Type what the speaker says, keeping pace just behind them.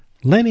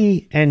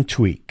Lenny and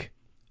Tweek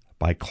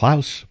by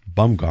Klaus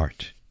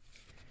Baumgart.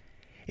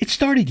 It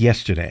started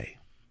yesterday,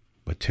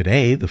 but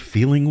today the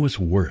feeling was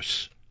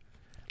worse.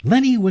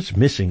 Lenny was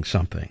missing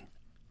something.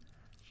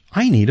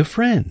 I need a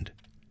friend,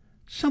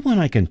 someone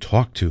I can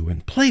talk to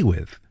and play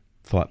with,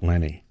 thought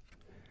Lenny.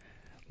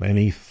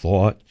 Lenny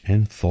thought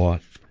and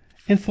thought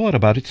and thought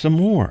about it some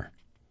more.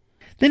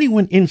 Then he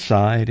went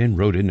inside and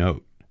wrote a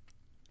note.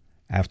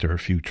 After a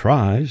few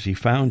tries, he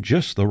found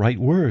just the right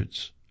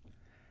words.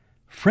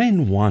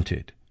 Friend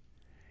wanted.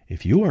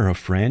 If you are a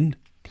friend,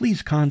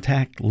 please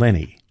contact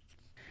Lenny.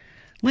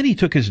 Lenny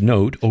took his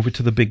note over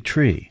to the big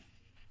tree.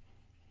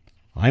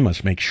 I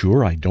must make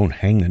sure I don't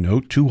hang the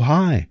note too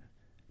high,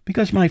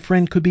 because my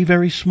friend could be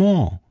very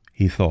small,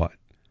 he thought.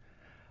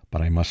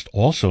 But I must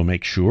also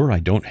make sure I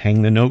don't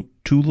hang the note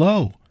too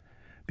low,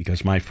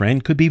 because my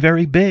friend could be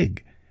very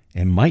big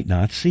and might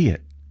not see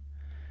it.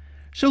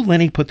 So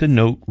Lenny put the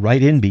note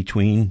right in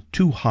between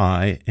too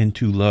high and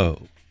too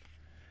low.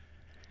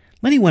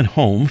 Lenny went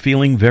home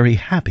feeling very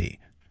happy.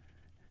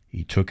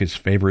 He took his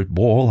favorite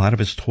ball out of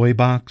his toy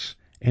box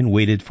and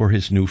waited for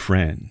his new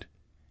friend.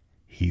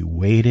 He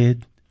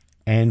waited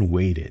and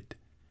waited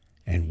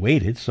and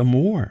waited some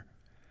more.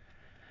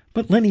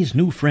 But Lenny's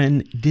new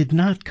friend did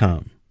not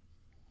come.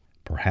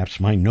 Perhaps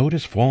my note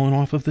has fallen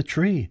off of the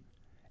tree,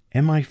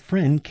 and my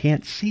friend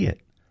can't see it,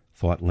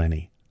 thought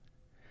Lenny.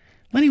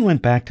 Lenny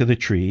went back to the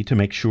tree to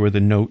make sure the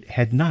note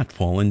had not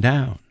fallen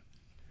down.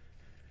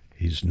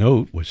 His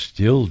note was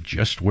still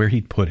just where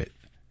he'd put it.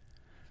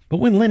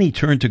 But when Lenny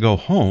turned to go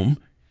home,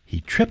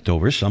 he tripped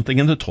over something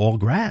in the tall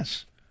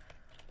grass.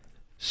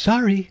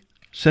 Sorry,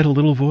 said a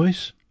little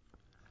voice.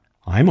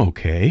 I'm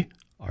okay.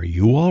 Are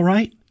you all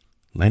right?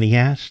 Lenny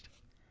asked.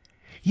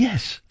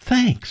 Yes,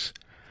 thanks.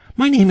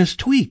 My name is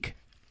Tweek.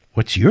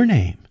 What's your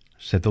name?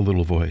 Said the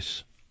little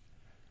voice.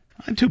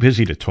 I'm too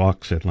busy to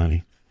talk, said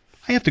Lenny.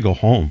 I have to go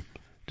home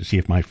to see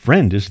if my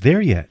friend is there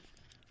yet.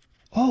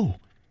 Oh,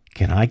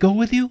 can I go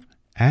with you?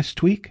 Asked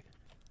Tweek.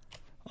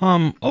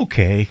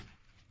 Okay,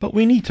 but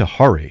we need to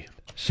hurry,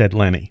 said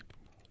Lenny.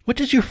 What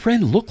does your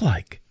friend look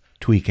like?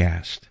 Tweek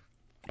asked.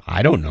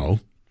 I don't know,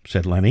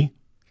 said Lenny.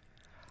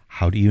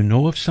 How do you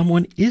know if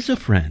someone is a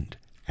friend?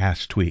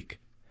 Asked Tweek.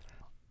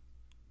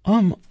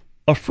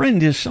 A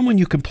friend is someone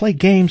you can play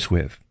games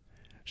with,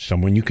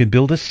 someone you can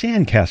build a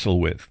sandcastle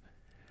with,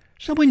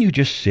 someone you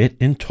just sit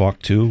and talk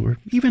to or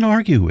even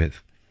argue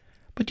with,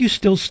 but you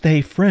still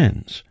stay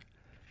friends.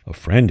 A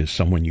friend is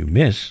someone you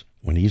miss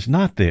when he's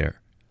not there,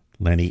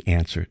 Lenny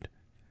answered.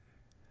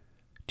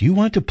 Do you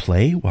want to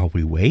play while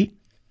we wait?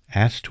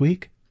 Asked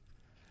Tweek.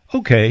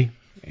 Okay,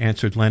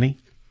 answered Lenny.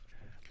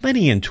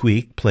 Lenny and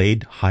Tweek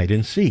played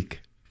hide-and-seek,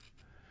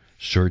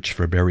 searched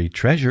for buried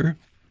treasure,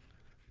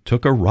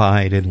 took a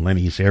ride in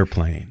Lenny's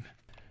airplane,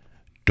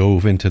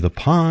 dove into the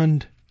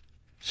pond,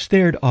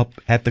 stared up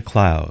at the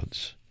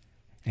clouds,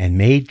 and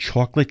made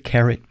chocolate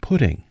carrot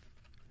pudding.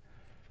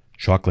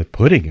 Chocolate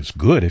pudding is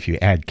good if you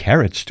add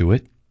carrots to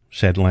it,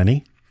 said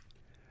Lenny.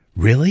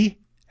 Really?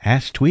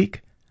 Asked Tweek.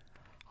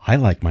 I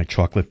like my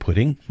chocolate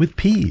pudding with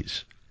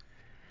peas.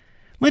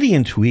 Lenny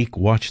and Tweek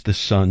watched the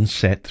sun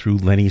set through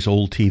Lenny's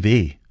old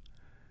TV.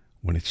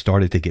 When it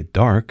started to get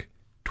dark,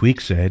 Tweek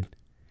said,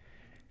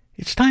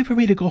 It's time for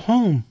me to go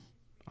home.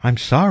 I'm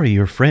sorry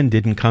your friend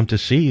didn't come to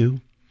see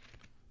you.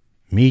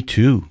 Me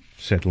too,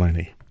 said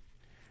Lenny.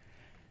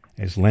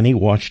 As Lenny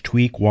watched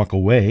Tweek walk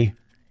away,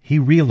 he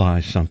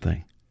realized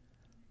something.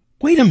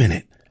 Wait a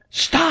minute!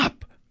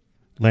 Stop!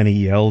 Lenny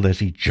yelled as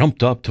he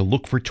jumped up to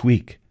look for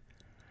Tweek.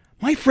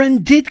 My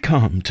friend did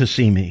come to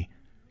see me.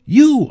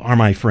 You are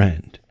my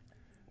friend.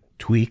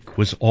 Tweek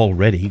was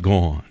already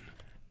gone.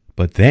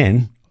 But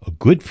then, a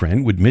good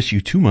friend would miss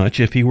you too much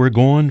if he were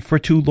gone for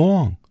too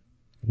long,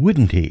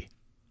 wouldn't he?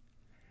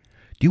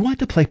 Do you want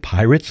to play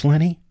pirates,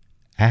 Lenny?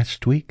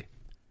 Asked Tweek.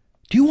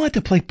 Do you want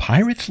to play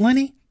pirates,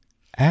 Lenny?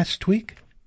 Asked Tweek.